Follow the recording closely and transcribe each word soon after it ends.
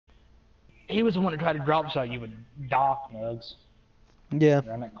He was the one that tried to drop shot you with Doc Nugs. Yeah.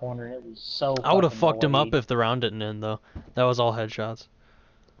 Around that corner, it was so. I would have fucked him up delayed. if the round didn't end, though. That was all headshots.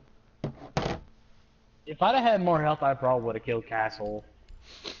 If I'd have had more health, I probably would have killed Castle.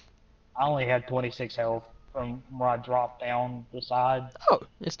 I only had 26 health from where I dropped down the side. Oh,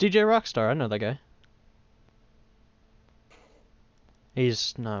 it's DJ Rockstar. I know that guy.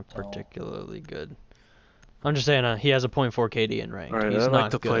 He's not particularly good. I'm just saying, he has a .4 KD in rank. Alright, He's I not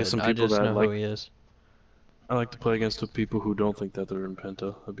like to good. play some I people just that know like. who he is. I like to play against the people who don't think that they're in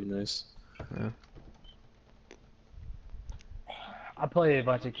Penta. That'd be nice. Yeah. I played a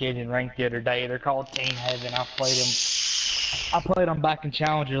bunch of kids in ranked the other day. They're called Team Heaven. I played them back in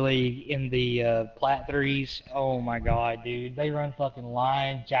Challenger League in the Plat 3s. Oh my god, dude. They run fucking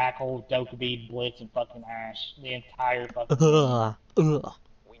Lion, Jackal, Dokkaebi, Blitz, and fucking Ash. The entire fucking Ugh. Ugh.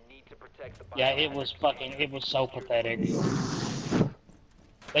 Yeah, it was so pathetic.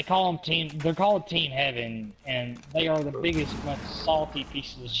 They're called Team Heaven, and they are the biggest, most salty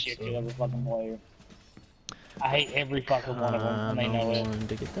pieces of shit you'll ever fucking play. I hate every fucking one of them, and they know it. Wanted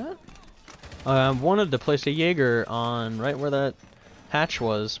to get that. I wanted to place a Jaeger on right where that hatch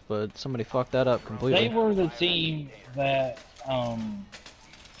was, but somebody fucked that up completely. They were the team that,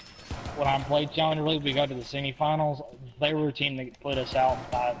 when I played Challenger League, we got to the semifinals. They were a team that put us out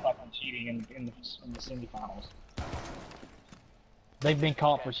by fucking cheating in the semifinals. They've been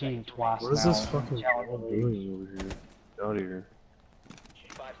caught for cheating twice. What is now this fucking in Challenger League. doing over here? Get out of here.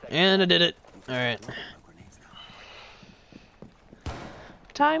 And I did it. Alright.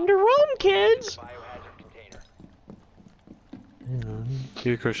 Time to roam, kids!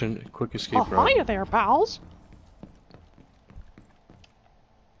 Here, Christian, quick escape Oh, route. hiya there, pals!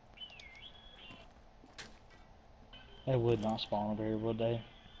 They would not spawn over here, would they?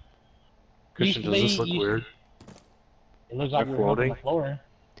 Christian, does this look weird? It looks like They're we're on the floating? floor.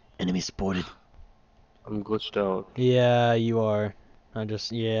 Enemy spotted. I'm glitched out. Yeah, you are.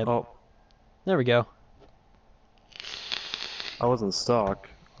 Yeah. Oh, There we go. I wasn't stuck.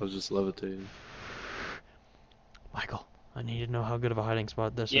 I was just levitating. Michael, I need to know how good of a hiding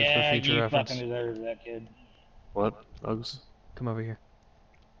spot this Yeah, is for future you reference. fucking deserve that, kid. What? Uggs? Come over here.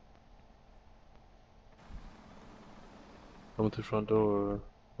 Coming through front door.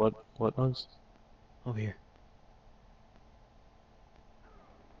 What? What, Uggs? Over here.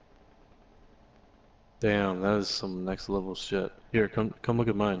 Damn, that is some next level shit. Here, come look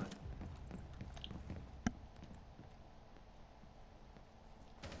at mine.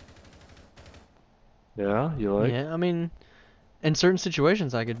 Yeah, you like? Yeah, I mean, in certain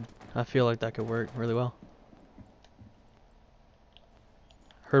situations, I feel like that could work really well.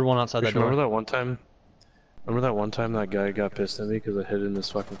 Heard one outside that Christian, door. remember that one time? Remember that one time that guy got pissed at me because I hid in this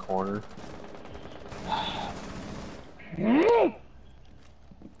fucking corner?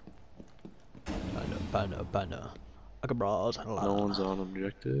 Bana. Akabras. No one's on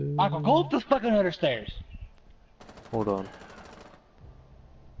objective. Michael, go up the fucking other stairs. Hold on.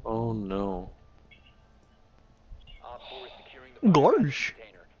 Oh no. Gorge.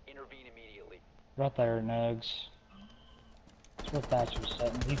 Right there, Nugs. That's what Thatcher's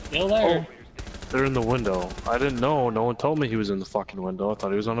setting. He's still there. Oh, they're in the window. I didn't know. No one told me he was in the fucking window. I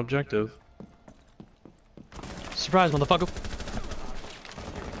thought he was on objective. Surprise, motherfucker.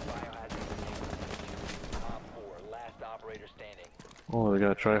 Oh, they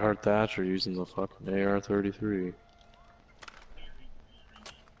got Tryhard Thatcher using the fucking AR-33.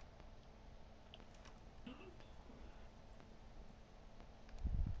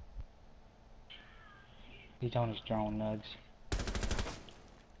 He's on his drone, Nugs.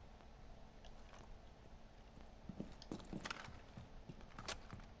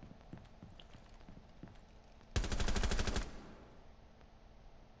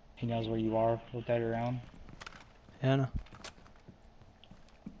 He knows where you are. Rotate around. Yeah, I know.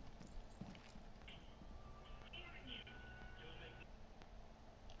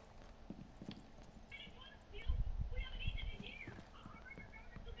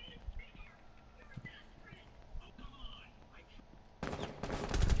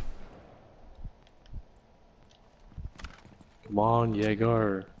 Come on,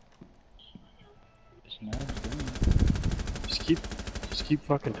 Jaeger. Just keep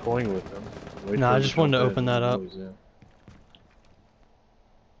fucking toying with them. Wait No, for I him just jump wanted to in open and that up. he knows, yeah.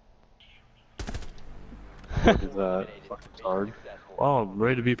 Look at that. Fucking hard. Wow, I'm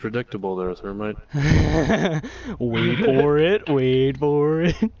ready to be predictable there, Thermite. Wait for it. Wait for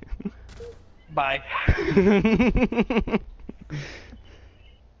it. Bye.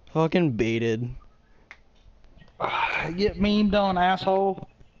 Fucking baited. Get memed on, asshole.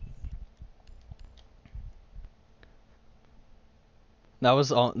 That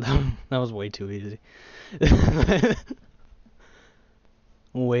was all. That was way too easy.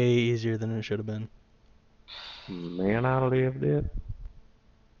 Way easier than it should have been. Man, I lived it.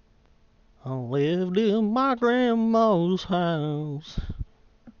 I lived in my grandma's house.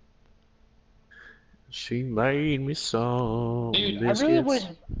 She made me some Dude, biscuits.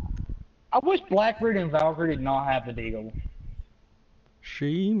 I wish Blackbird and Valkyrie did not have the deagle.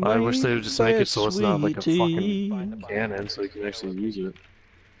 She I wish they would made just make it so it's not like a sweet fucking tea. cannon, so you can actually use it.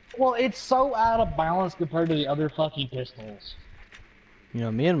 Well, it's so out of balance compared to the other fucking pistols. You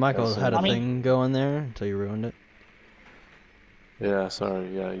know, me and Michael Yes, had a I mean- thing going there until you ruined it. Yeah, sorry.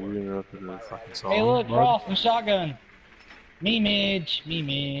 Yeah, you interrupted the fucking song. Hey, look, bud. Frost and shotgun. Me-midge,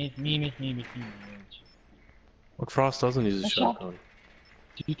 me-midge, me-midge, me-midge, me-midge. What Frost doesn't use a That shotgun.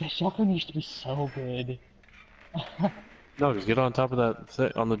 Dude, that shotgun used to be so good. No, just get on top of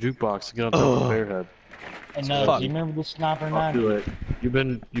that on the jukebox. Get on top of the bear head. And no, Fuck. do you remember the Sniper I'll 90? do it. You've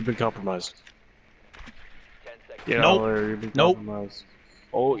been compromised. Get Nope. out there. You've been Nope. compromised.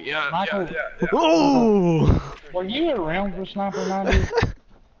 Oh yeah, Michael, Oh! were you around for Sniper 90?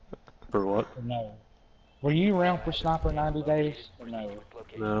 For what? Or no? Were you around for Sniper 90 days? Or no?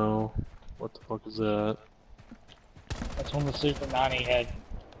 No. What the fuck is that? That's when the Super 90 had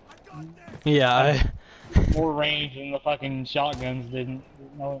Yeah, more range than the fucking shotguns didn't.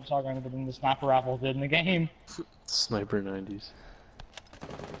 No shotguns, but then the sniper rifles did in the game. Sniper 90s.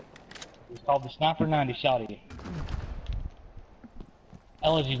 It's called the Sniper 90 Shotty.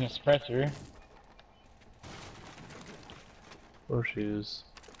 Ella's using a suppressor. There she is.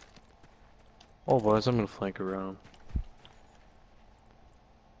 Oh boys, I'm gonna flank around.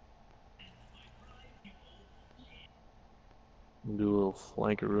 Do a little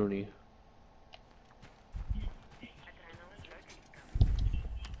flankaroonie.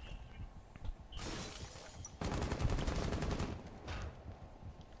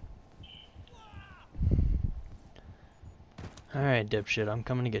 Alright, dipshit, I'm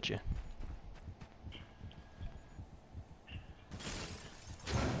coming to get you.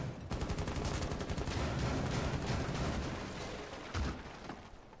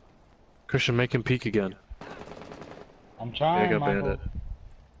 Christian, make him peek again. I'm Yeah, I trying, got Michael. Bandit.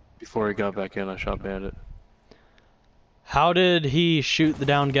 Before he got back in, I shot Bandit. How did he shoot the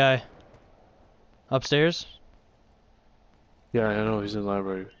downed guy? Upstairs? Yeah, I know he's in the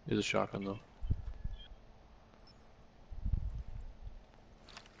library. He's a shotgun though.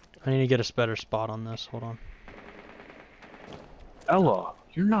 I need to get a better spot on this. Hold on. Ella,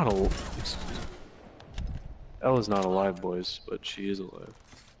 you're not Ella's not alive, boys, but she is alive.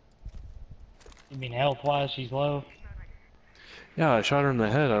 You mean health-wise, she's low? Yeah, I shot her in the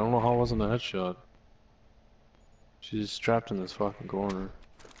head. I don't know how it wasn't a headshot. She's trapped in this fucking corner.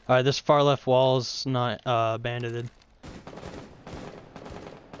 Alright, this far left wall's not bandited.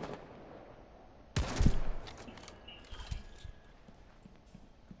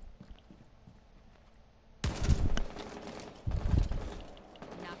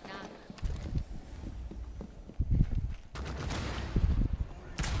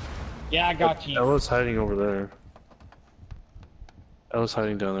 Yeah, I got you. Ella's hiding over there. Ella's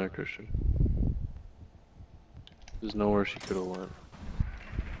hiding down there, Christian. There's nowhere she could have went.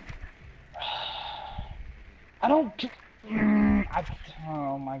 I don't.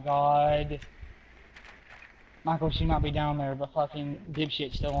 Oh my god. Michael, she might be down there, but fucking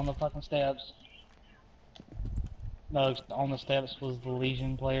dipshit's still on the fucking steps. No, on the steps was the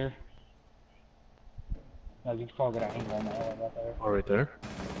Legion player. No, you can probably get a angle on that right there. Oh, right there?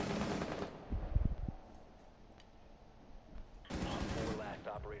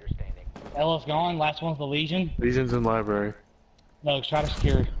 Ella's gone, last one's the Legion. Legion's in library. No, try to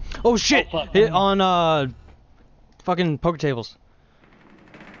secure. Oh shit! Oh, fuck. Hit on fucking poker tables.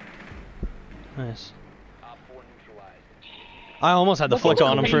 Nice. I almost had the flick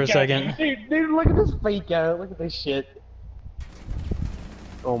on him for a second. Dude, look at this fake out. Look at this shit.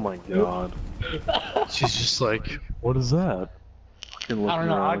 Oh my god. She's just like, what is that? Fucking I don't looking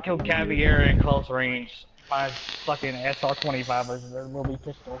know, around I like killed an idiot. Caviera in close range. My fucking SR-25 versus their Ruby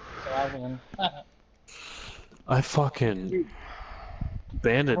pistol, so I win. I fucking...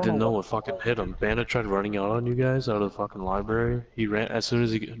 Bandit didn't know what fucking hit him. Bandit tried running out on you guys out of the fucking library. He ran, as soon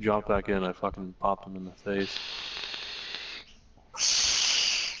as he dropped back in, I fucking popped him in the face.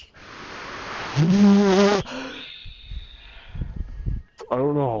 I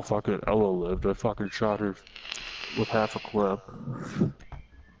don't know how fucking Ella lived. I fucking shot her with half a clip.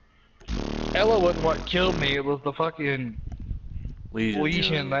 Ella wasn't what killed me, it was the fucking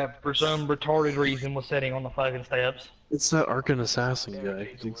Legion yeah. that for some retarded reason was sitting on the fucking steps. It's that Arkan Assassin guy.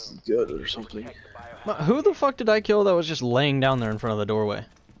 He thinks he's good or something. Who the fuck did I kill that was just laying down there in front of the doorway?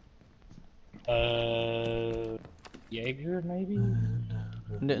 Jaeger maybe?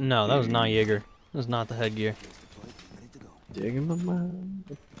 No, that was not Jaeger. That was not the headgear. Digging my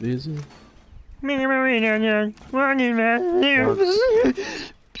mind. Busy.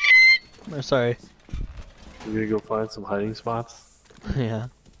 Oh, sorry. We're gonna go find some hiding spots. Yeah.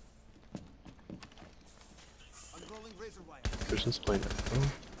 Christian's playing it.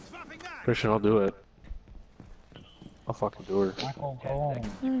 Oh. Christian, I'll do it. I'll fucking do her. Michael, go on.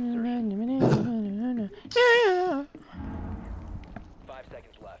 5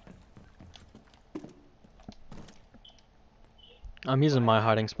 seconds left. I'm using my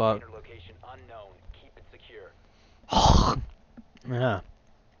hiding spot. Location unknown. Keep it secure. Yeah.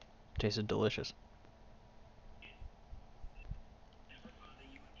 Tasted delicious.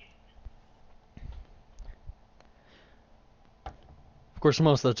 Of course,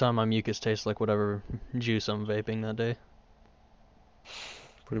 most of the time my mucus tastes like whatever juice I'm vaping that day.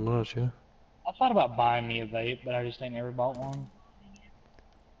 Pretty much, yeah. I thought about buying me a vape, but I just ain't never bought one.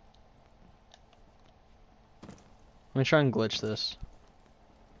 Let me try and glitch this.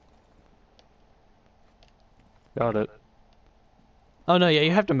 Got it. Oh no, yeah,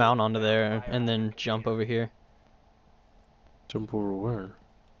 you have to mount onto there and then jump over here. Jump over where?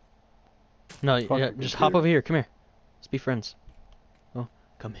 No, Fuck yeah, it, just here. hop over here. Come here. Let's be friends. Oh,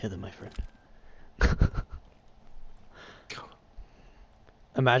 come hither, my friend.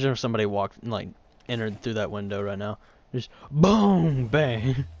 Imagine if somebody walked, like, entered through that window right now. Just boom,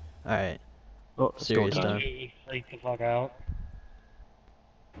 bang. All right. Oh, Serious don't die. time. You freak the fuck out.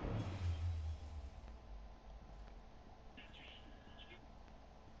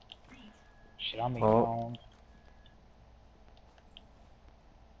 Shit, I'm being Oh. wrong.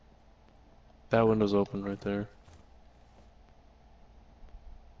 That window's open right there.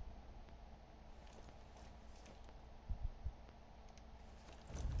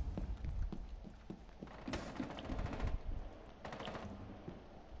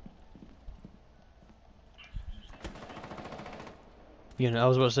 I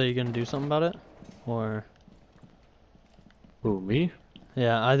was about to say, you gonna do something about it, or Who, me?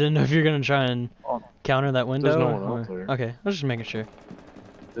 yeah, I didn't know if you're gonna try and Oh, counter that window. no one or... out there. Okay, I was just making sure.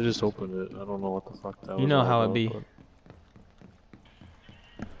 they just opened it. I don't know what the fuck that was. You know all how it about, be. but-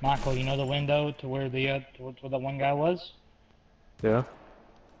 Michael, you know the window to where the to where the one guy was? Yeah?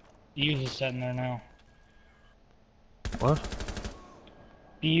 Fuse is sitting there now. What?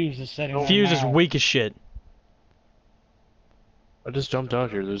 Fuse is sitting there Fuse is now. weak as shit. I just jumped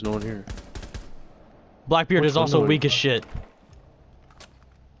out here. There's no one here. Blackbeard Which is also window weak is as shit.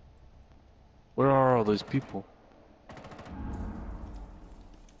 Where are all these people?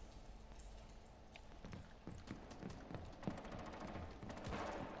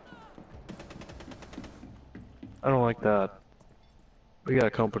 I don't like that. We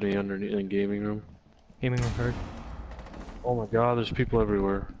got company underneath in the gaming room. Gaming room heard. Oh my god, there's people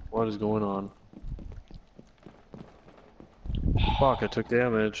everywhere. What is going on? Fuck, I took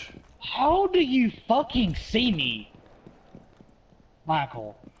damage. How do you fucking see me?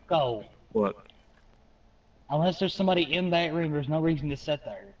 Michael, go. What? Unless there's somebody in that room, there's no reason to sit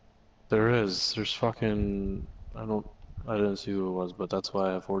there. There is. There's fucking... I didn't see who it was, but that's why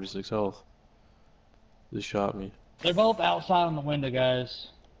I have 46 health. They shot me. They're both outside on the window, guys.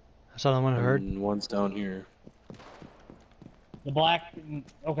 I saw that one I heard. And one's down here. The black...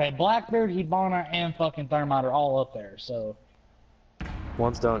 Okay, Blackbeard, Hibana, and fucking Thermite are all up there, so...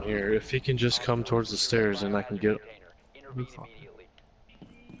 One's down here. If he can just come towards the stairs and I can get... Intervene immediately.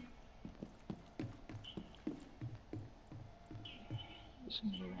 Just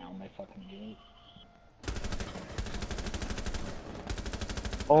move around, they fucking do it.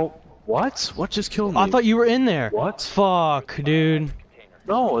 Oh, what? What just killed me? I thought you were in there. What? Fuck, dude.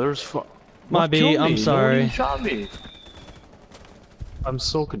 No, there's My what B, killed I'm me? sorry. No one even shot me. I'm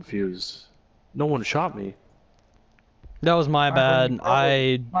so confused. No one shot me. That was my bad.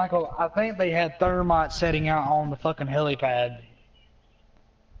 Michael, I think they had Thermite setting out on the fucking helipad.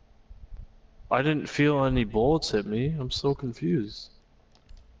 I didn't feel any bullets hit me. I'm so confused.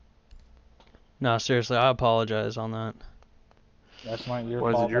 No, seriously, I apologize on that. That's not your Why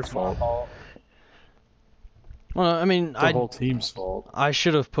is it fault. your That's my fault? fault. Well, I mean, It's the whole team's fault. I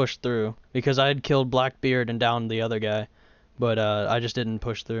should have pushed through because I had killed Blackbeard and downed the other guy, but I just didn't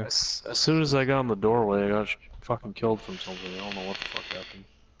push through. As soon as I got in the doorway, I got fucking killed from something. I don't know what the fuck happened.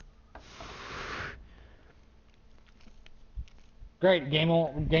 Great, game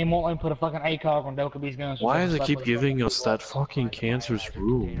won't let me put a fucking ACOG on Dokabee's gun. So Why I'm does it stuck keep with giving us that fucking cancerous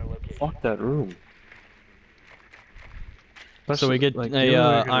room? Fuck that room. So we get Like, a the only way you're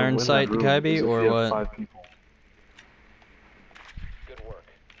gonna iron win sight, that room Kaibi, is if or you have what? 5 people. Good work.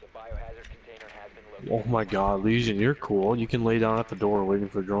 The biohazard container has been Oh located. my god, Legion, you're cool. You can lay down at the door waiting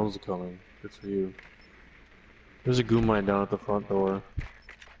for drones to come in. Good for you. There's a goon mine down at the front door.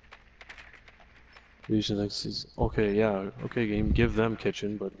 Legion thinks he's... Okay, yeah. Okay, game. Give them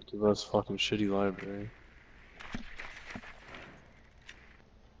kitchen, but give us fucking shitty library.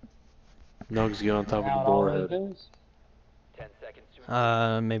 Nugs, get on top of Now the it all door head. goes. 10 seconds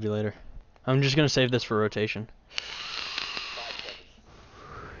to Maybe later. I'm just gonna save this for rotation. 5 seconds.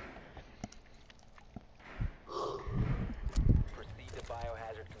 Proceed to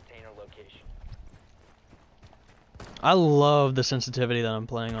biohazard container location. I love the sensitivity that I'm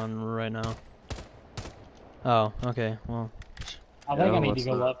playing on right now. Oh, okay, well. I think Yeah, I need to what's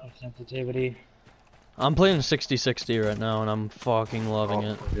go that? up in sensitivity. I'm playing 60-60 right now, and I'm fucking loving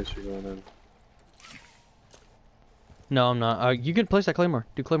it. I guess you're going in. No, I'm not. You could place that Claymore.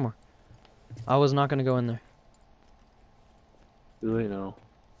 Do Claymore. I was not gonna go in there. Too late now.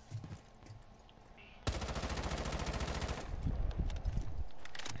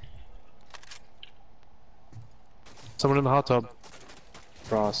 Someone in the hot tub.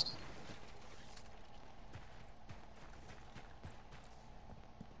 Frost.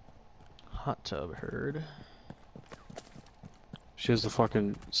 Hot tub heard. She has the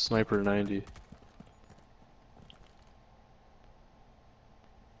fucking sniper 90.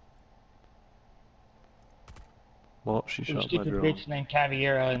 Well, she There's a shot my stupid drone. bitch named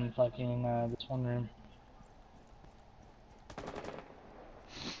Caviera in fucking this one room.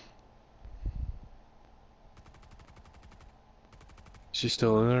 She's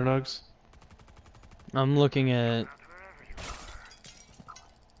still in there, Nugs? I'm looking at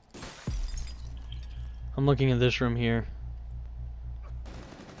this room here.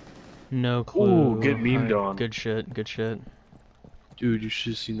 No clue. Ooh, get memed on. Good shit, good shit. Dude, you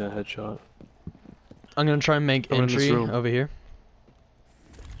should have seen that headshot. I'm gonna try and make Come in this entry room. over here.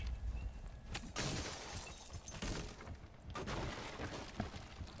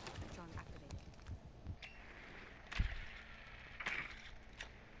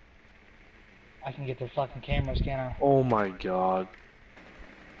 I can get their fucking cameras, can I? Oh my god.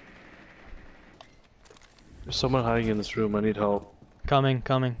 There's someone hiding in this room, I need help. Coming,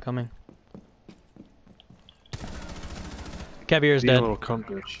 coming, coming. Cabier's Be a dead. little cunt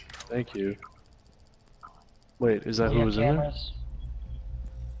bitch. Thank you. Wait, is that You who got was in there? cameras?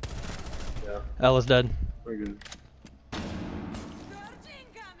 Yeah, Ella's dead. very good.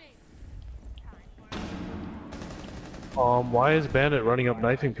 Why is Bandit running up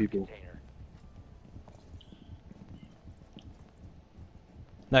knifing people?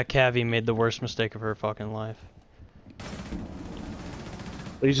 That Cavi made the worst mistake of her fucking life.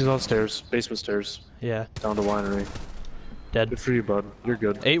 Legion's on stairs, basement stairs, Yeah, down to winery. dead. Good for you, bud. You're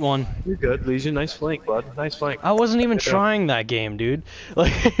good. 8-1. You're good, Legion. Nice flank, bud. Nice flank. I wasn't even Yeah. trying that game, dude.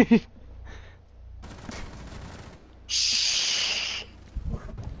 Like,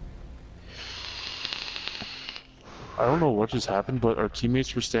 I don't know what just happened, but our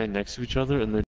teammates were standing next to each other and they